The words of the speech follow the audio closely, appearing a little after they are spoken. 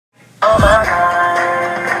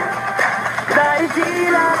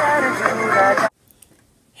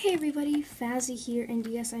Hey everybody, Fazzy here, and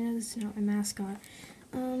yes, I know this is not my mascot.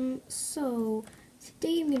 So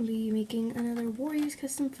today I'm going to be making another Warriors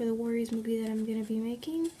custom for the Warriors movie that I'm going to be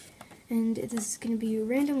making. And this is going to be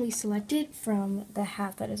randomly selected from the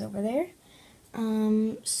hat that is over there.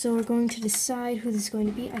 So we're going to decide who this is going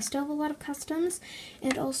to be. I still have a lot of customs,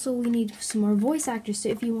 and also we need some more voice actors, so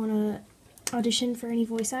if you want to audition for any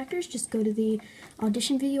voice actors, just go to the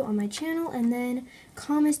audition video on my channel and then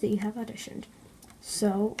comment that you have auditioned.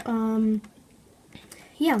 So,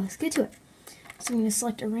 yeah, let's get to it. So I'm going to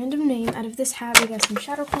select a random name. Out of this hat, we got some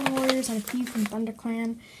Shadowclan Warriors and a few from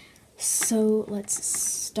ThunderClan. So let's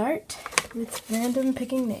start with random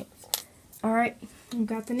picking names. Alright, we've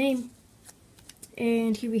got the name.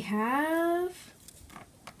 And here we have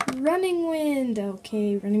Runningwind.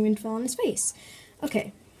 Okay, Runningwind fell on his face.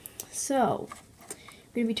 Okay, so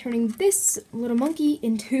we're going to be turning this little monkey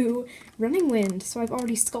into Runningwind. So I've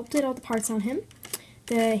already sculpted all the parts on him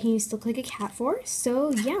that he needs to look like a cat for.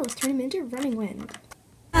 So yeah, let's turn him into Runningwind.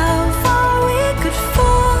 How far we could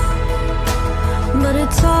fall, but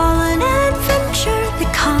it's all an adventure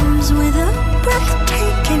that comes with a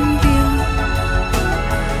breathtaking view.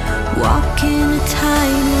 Walking a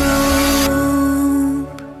tightrope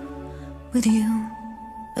with you.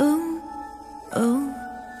 Oh, oh,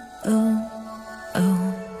 oh,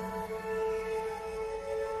 oh.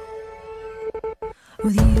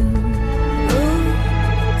 With you.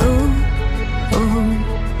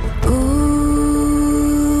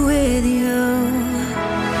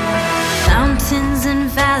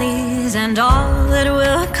 And all that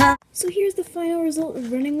will come. So here's the final result of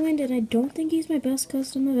Runningwind, and I don't think he's my best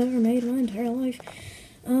custom I've ever made in my entire life.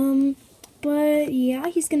 But yeah,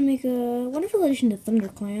 he's gonna make a wonderful addition to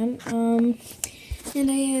ThunderClan.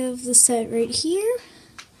 And I have the set right here.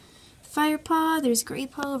 Firepaw, there's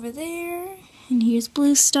Greypaw over there, and here's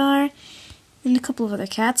Blue Star, and a couple of other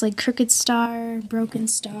cats like Crooked Star, Broken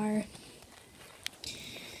Star.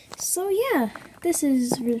 So yeah, this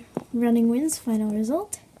is Runningwind's final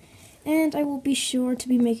result. And I will be sure to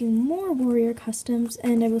be making more warrior customs,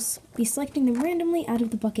 and I will be selecting them randomly out of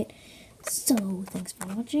the bucket. So, thanks for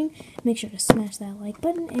watching. Make sure to smash that like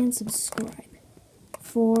button and subscribe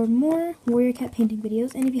for more warrior cat painting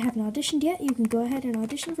videos. And if you haven't auditioned yet, you can go ahead and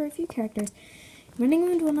audition for a few characters.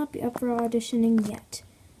 Runningwind will not be up for auditioning yet,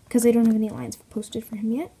 because I don't have any lines posted for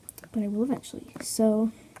him yet, but I will eventually. So,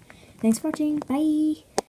 thanks for watching. Bye!